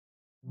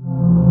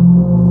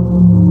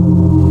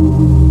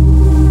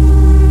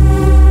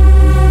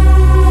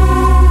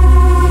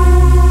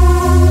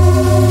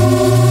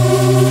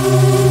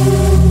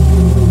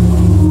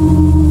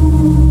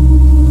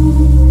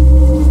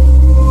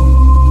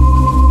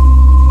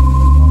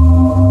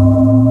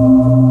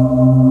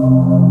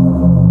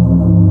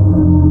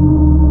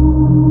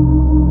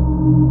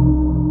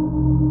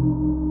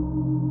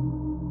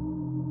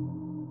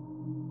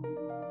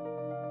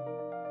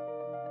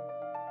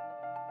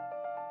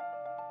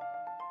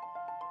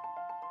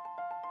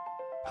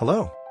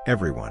Hello,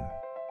 everyone.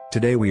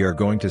 Today we are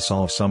going to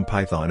solve some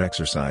Python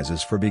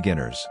exercises for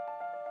beginners.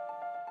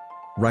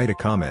 Write a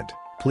comment,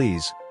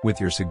 please, with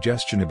your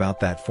suggestion about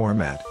that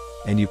format,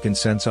 and you can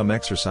send some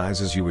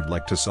exercises you would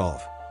like to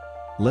solve.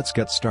 Let's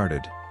get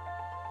started.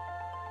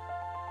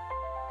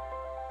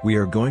 We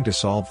are going to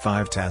solve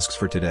 5 tasks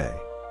for today.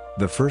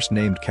 The first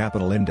named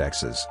capital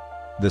indexes.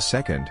 The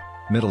second,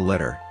 middle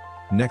letter.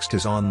 Next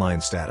is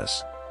online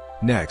status.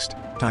 Next,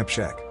 type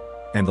check.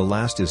 And the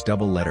last is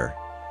double letter.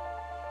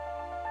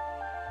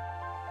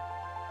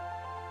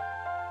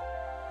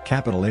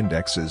 Capital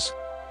indexes.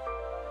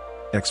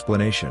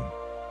 Explanation.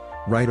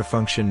 Write a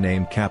function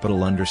named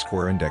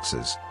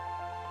capital_indexes.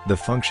 The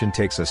function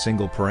takes a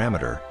single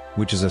parameter,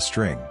 which is a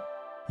string.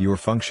 Your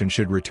function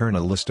should return a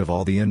list of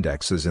all the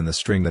indexes in the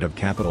string that have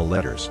capital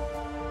letters.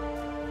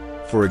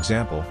 For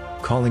example,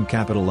 calling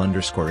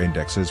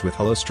capital_indexes with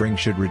hello string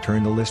should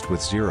return the list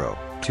with 0,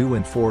 2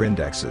 and 4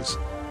 indexes.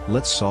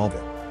 Let's solve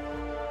it.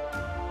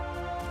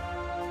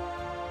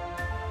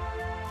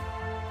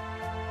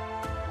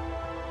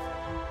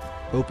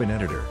 Open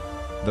editor.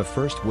 The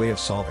first way of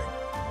solving.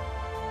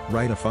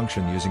 Write a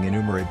function using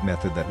enumerate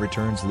method that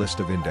returns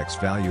list of index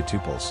value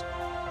tuples.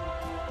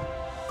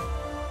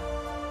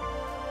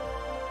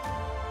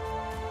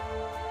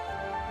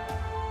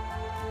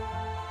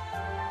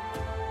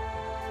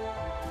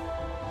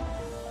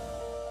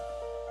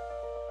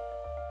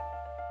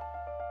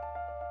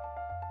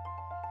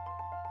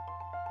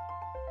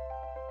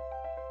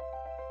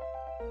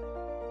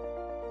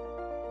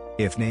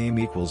 If name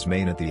equals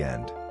main at the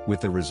end,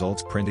 with the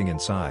results printing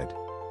inside.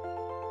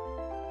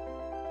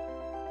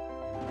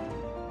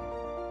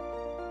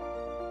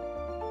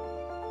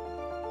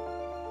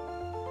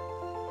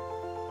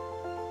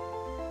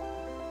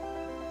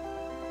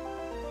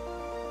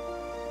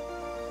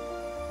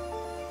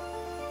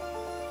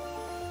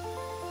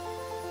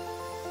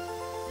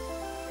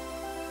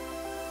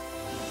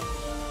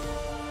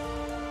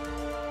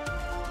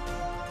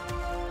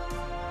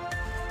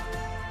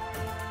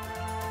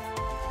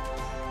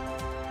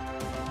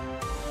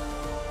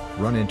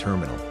 Run in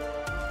terminal.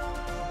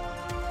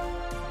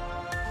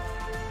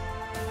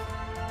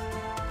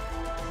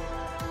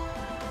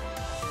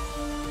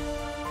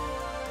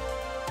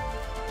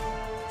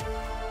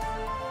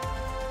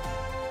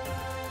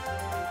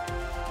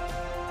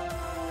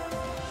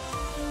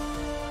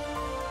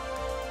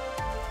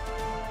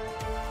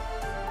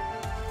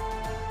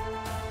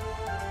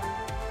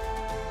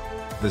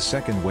 The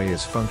second way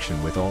is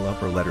function with all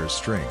upper letters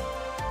string.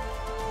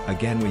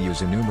 Again we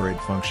use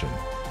enumerate function.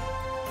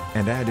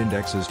 And add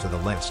indexes to the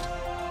list.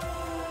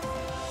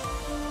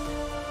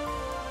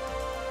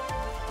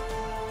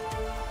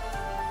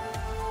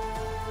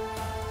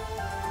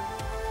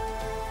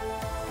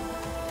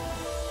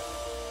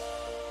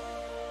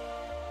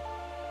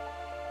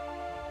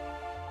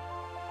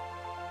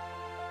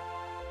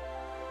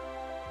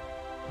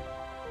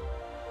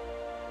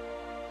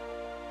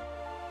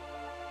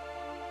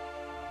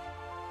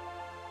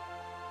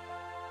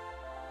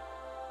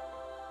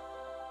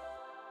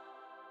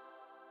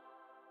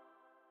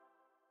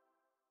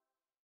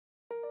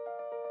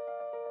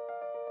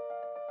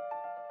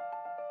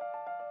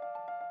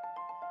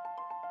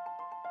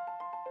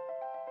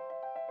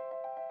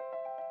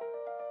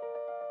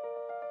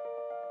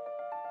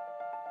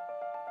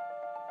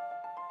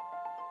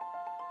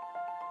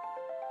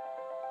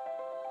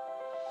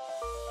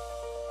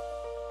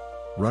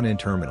 Run in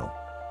terminal.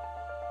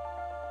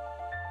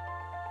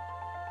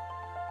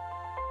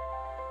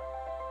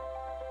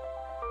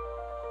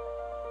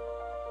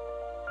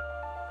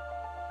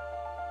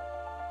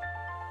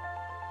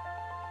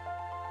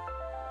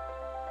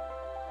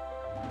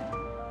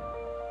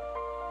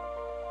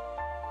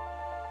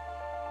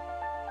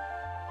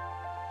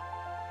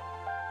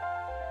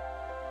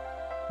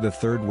 The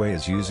third way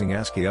is using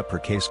ASCII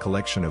uppercase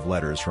collection of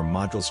letters from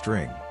module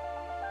string.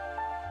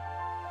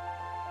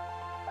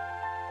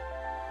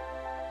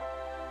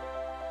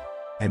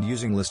 And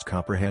using list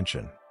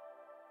comprehension.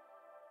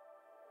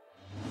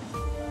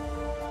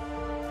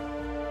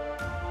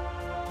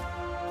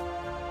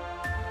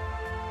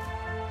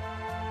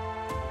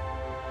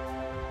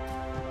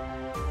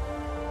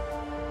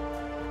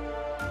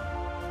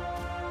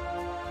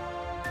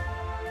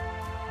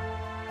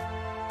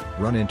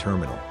 Run in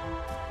terminal.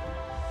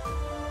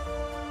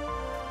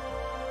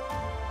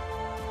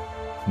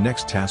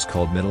 Next task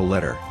called middle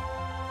letter.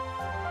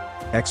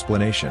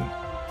 Explanation.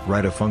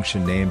 Write a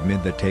function named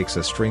mid that takes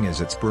a string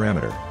as its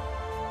parameter.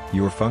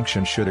 Your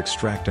function should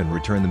extract and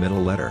return the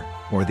middle letter,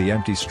 or the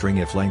empty string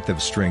if length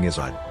of string is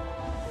odd.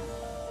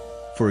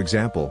 For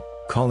example,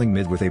 calling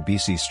mid with a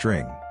BC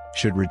string,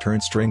 should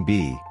return string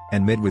B,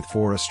 and mid with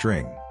for a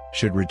string,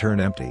 should return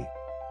empty.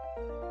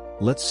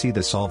 Let's see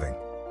the solving.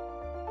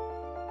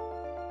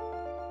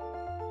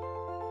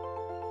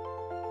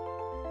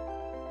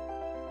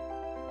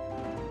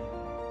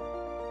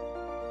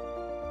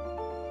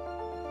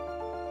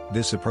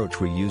 This approach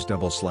we use /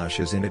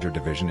 as integer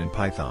division in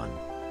Python.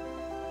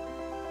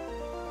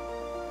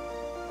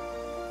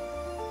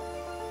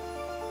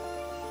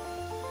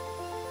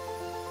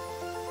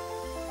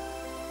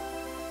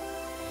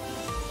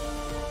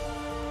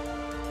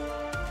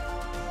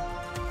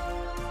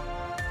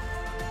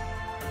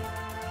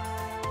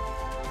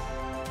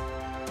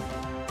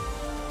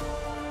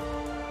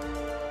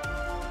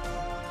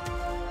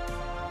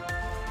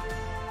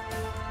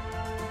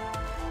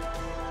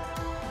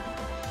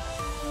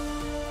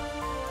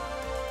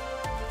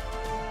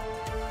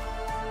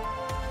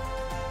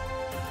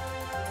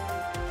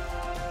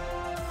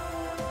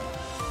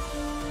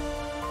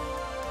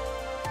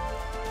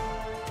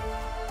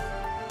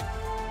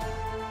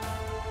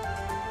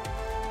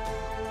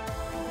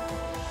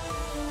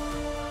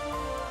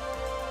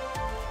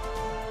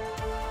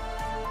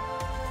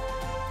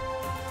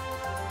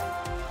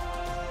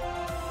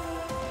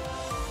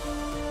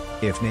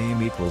 If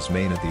name equals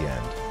main at the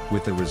end,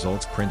 with the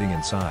results printing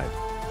inside.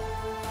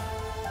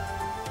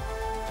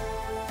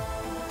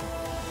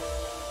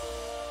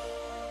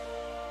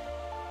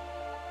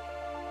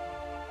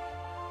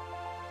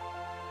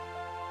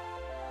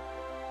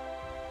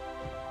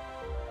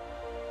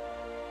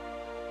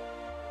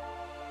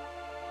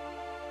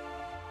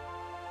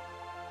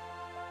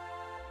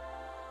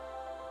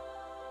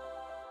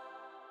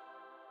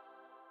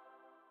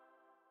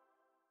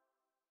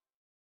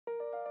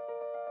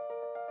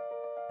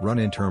 Run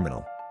in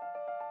terminal.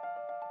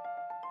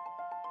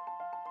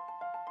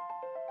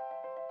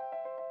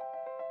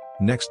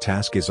 Next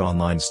task is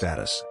online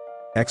status.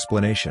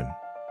 Explanation.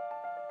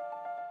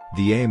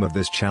 The aim of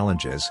this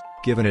challenge is,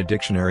 given a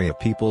dictionary of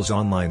people's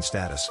online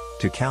status,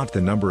 to count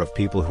the number of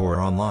people who are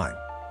online.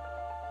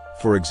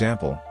 For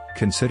example,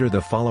 consider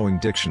the following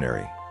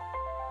dictionary.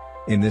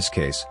 In this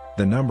case,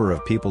 the number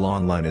of people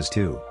online is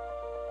 2.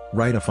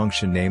 Write a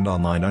function named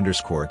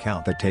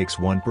online_count that takes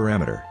one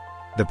parameter.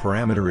 The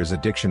parameter is a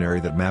dictionary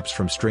that maps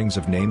from strings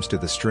of names to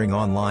the string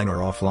online or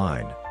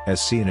offline, as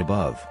seen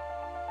above.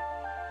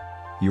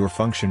 Your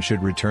function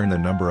should return the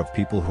number of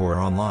people who are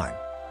online.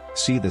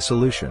 See the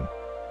solution.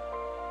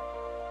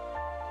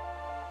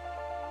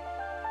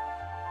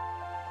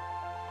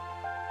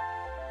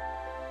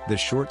 The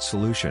short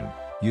solution,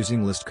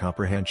 using list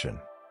comprehension.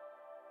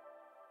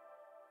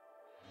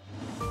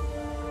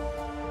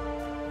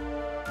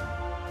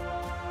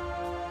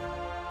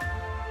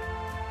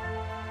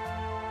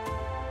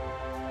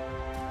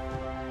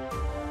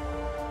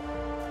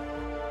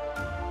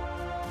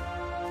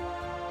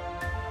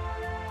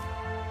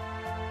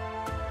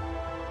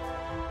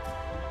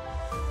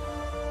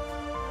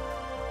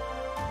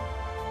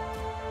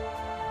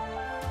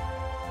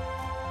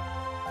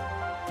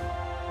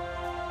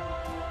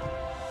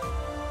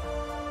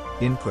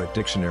 Input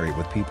dictionary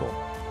with people.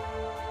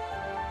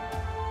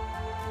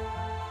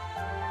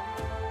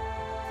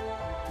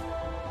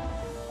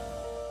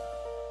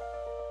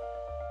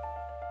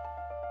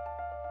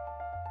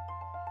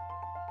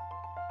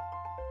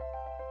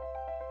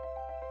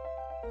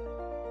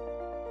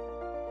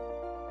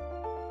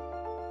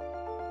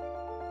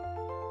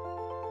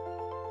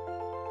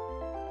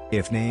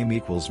 If name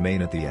equals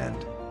main at the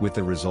end, with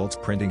the results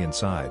printing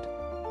inside.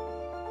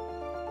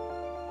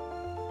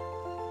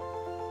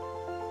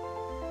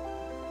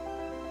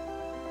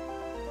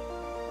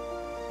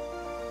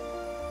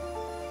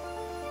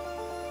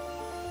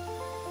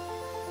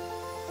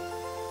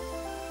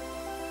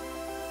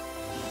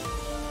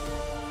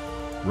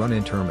 Run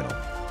in terminal.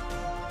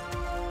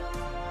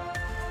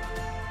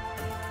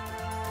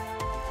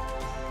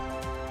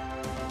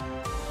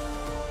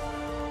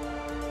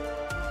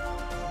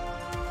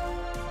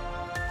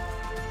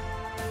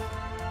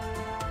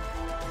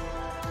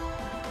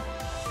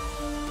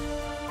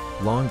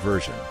 Long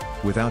version,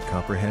 without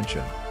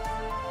comprehension.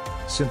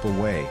 Simple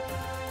way.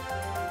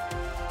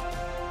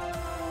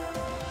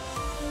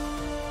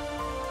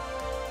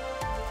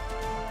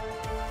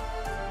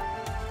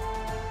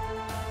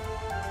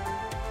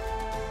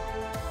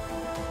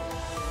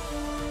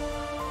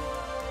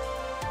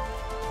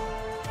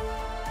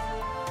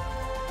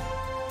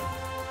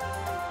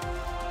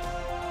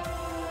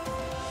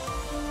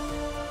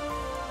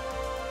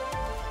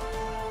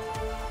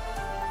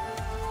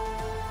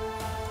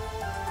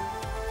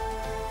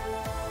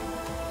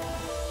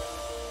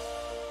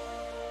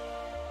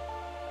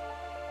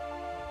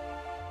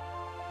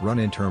 Run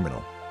in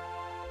terminal.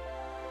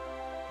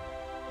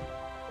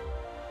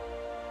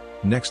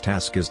 Next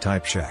task is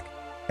type check.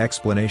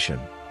 Explanation.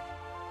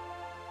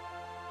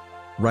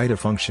 Write a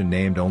function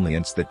named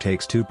onlyInts that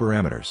takes 2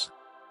 parameters.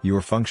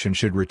 Your function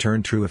should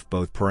return true if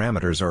both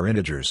parameters are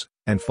integers,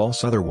 and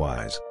false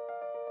otherwise.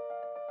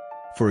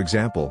 For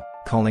example,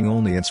 calling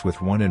onlyInts with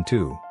 1 and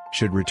 2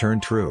 should return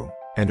true,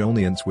 and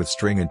onlyInts with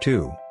string and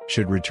 2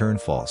 should return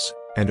false,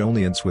 and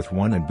onlyInts with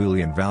 1 and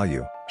boolean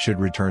value should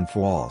return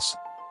false.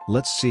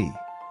 Let's see.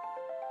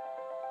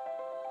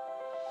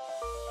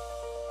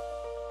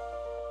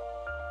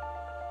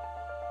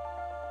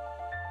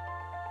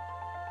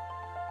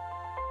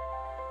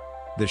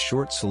 The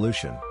short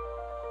solution.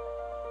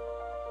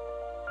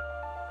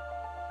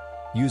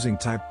 Using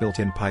type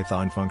built-in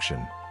Python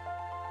function.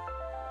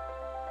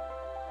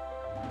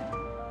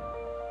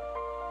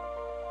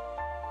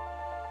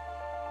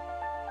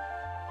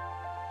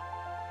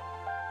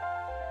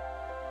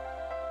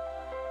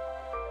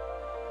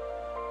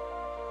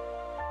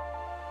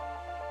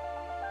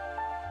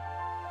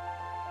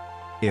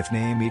 If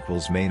name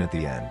equals main at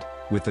the end,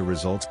 with the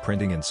results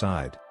printing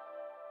inside.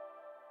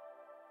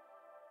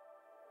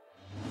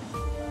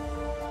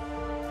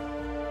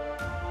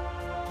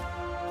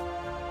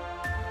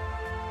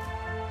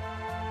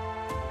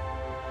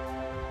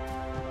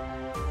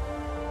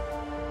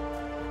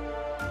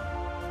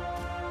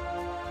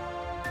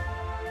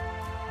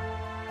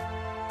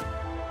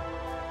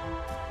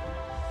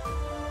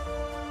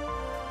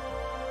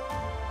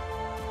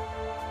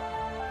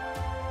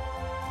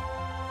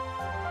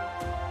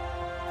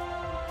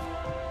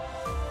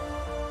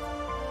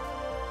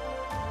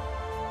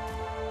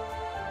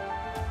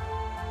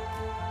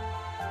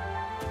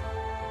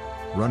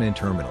 Run in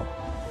terminal.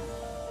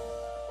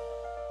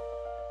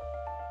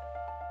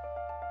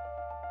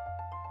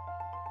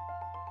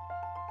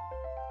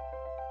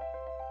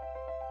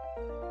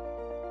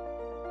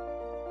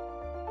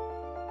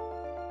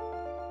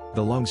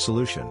 The long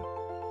solution.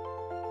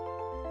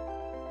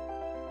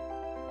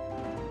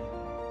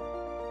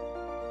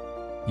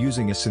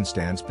 Using a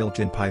instance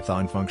built-in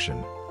Python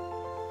function.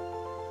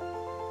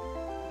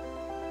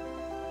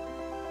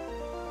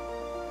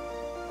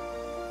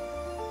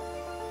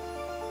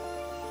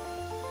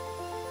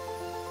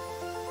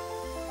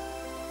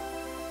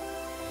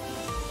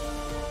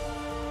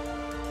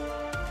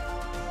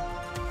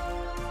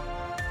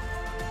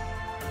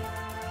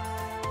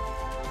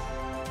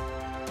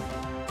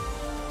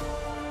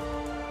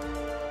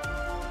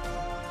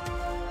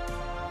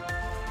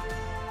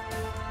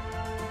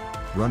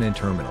 Run in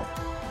terminal.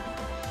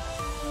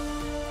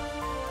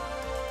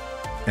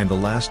 And the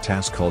last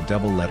task called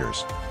double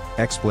letters.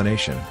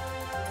 Explanation.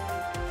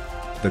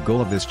 The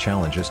goal of this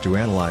challenge is to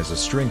analyze a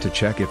string to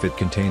check if it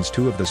contains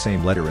two of the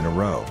same letter in a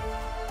row.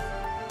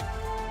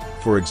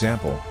 For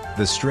example,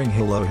 the string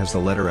hello has the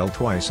letter L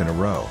twice in a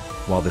row,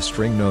 while the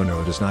string no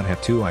does not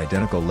have two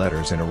identical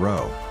letters in a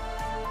row.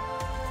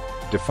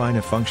 Define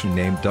a function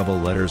named double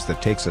letters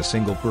that takes a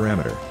single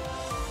parameter.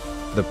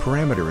 The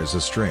parameter is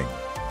a string.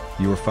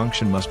 Your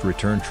function must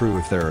return true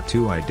if there are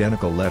two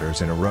identical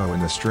letters in a row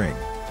in the string,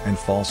 and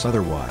false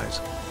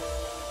otherwise.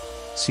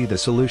 See the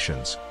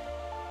solutions.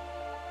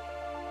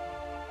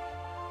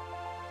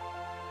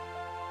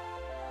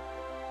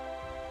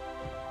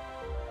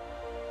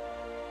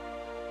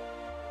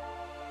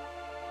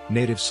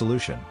 Native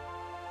solution.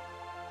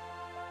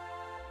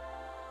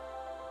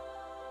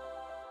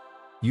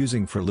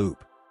 Using for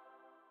loop.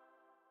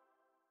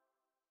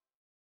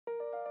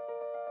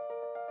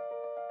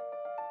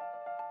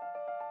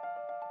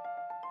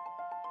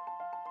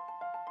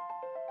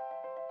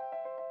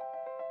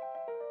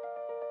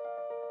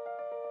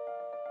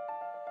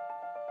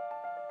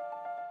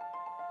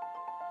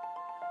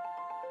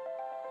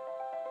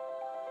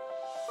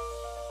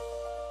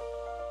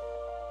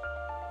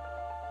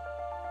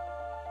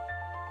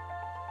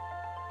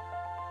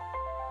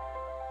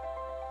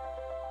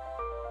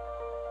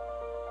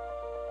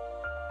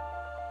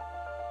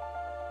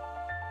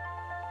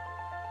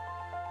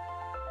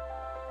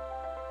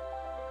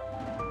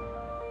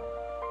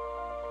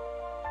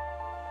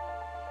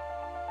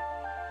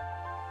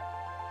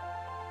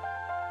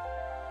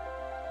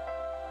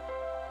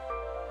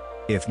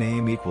 If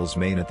name equals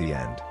main at the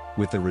end,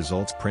 with the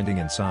results printing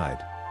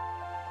inside.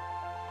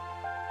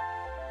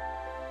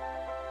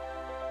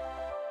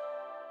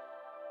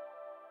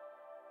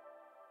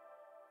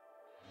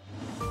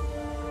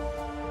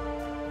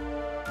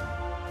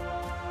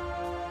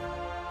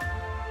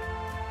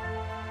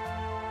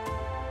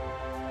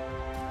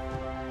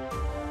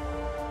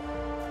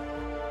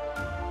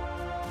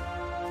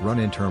 Run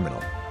in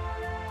terminal.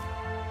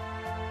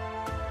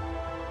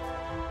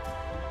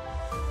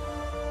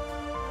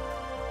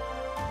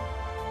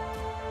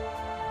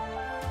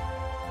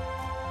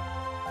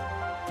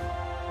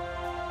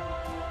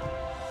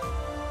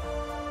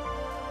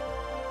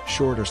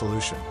 Shorter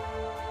solution.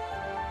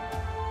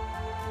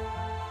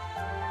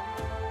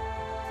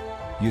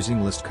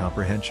 Using list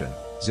comprehension,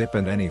 zip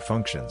and any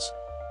functions.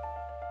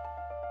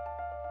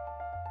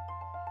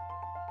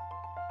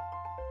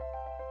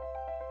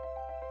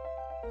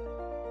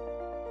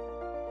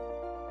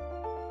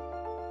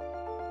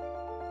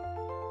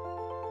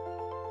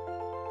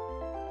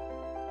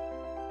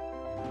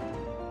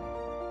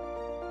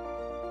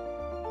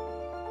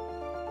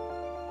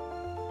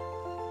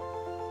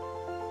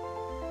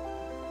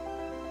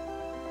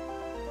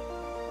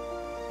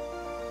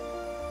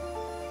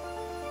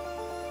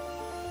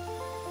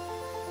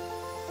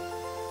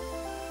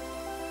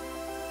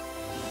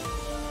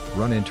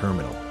 Run in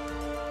terminal.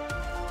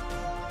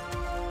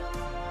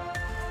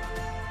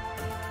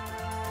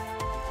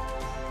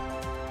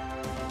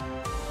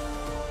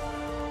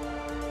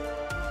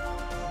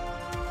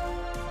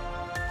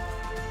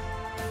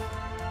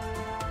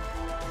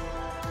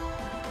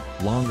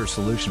 Longer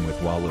solution with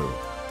Walu.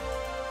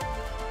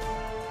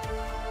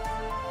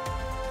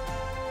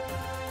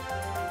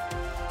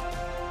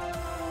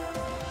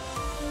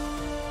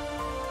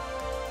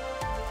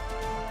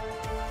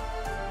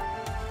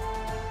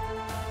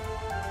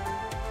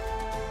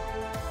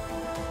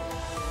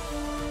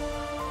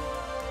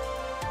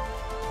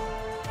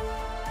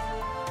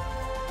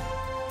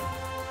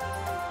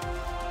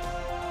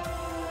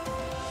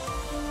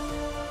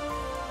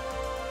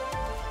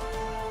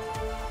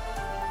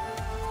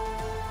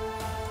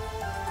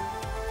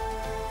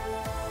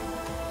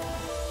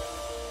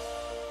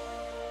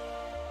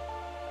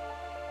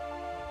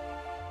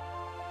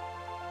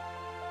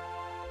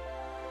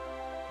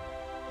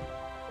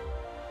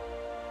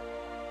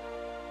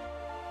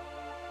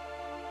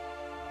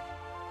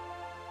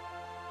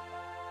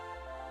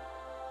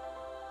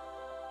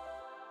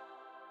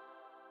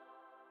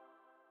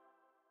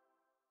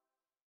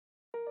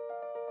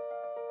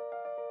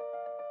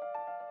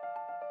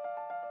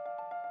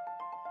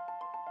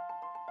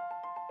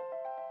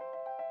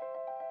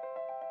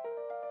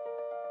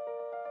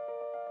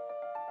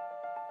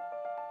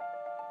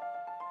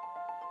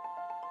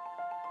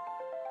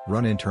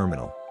 Run in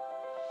terminal.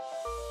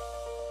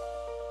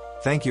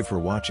 Thank you for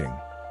watching.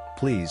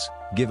 Please,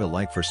 give a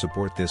like for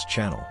support this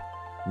channel.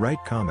 Write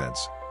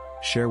comments.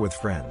 Share with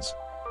friends.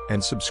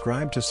 And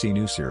subscribe to see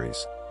new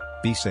series.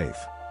 Be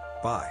safe.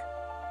 Bye.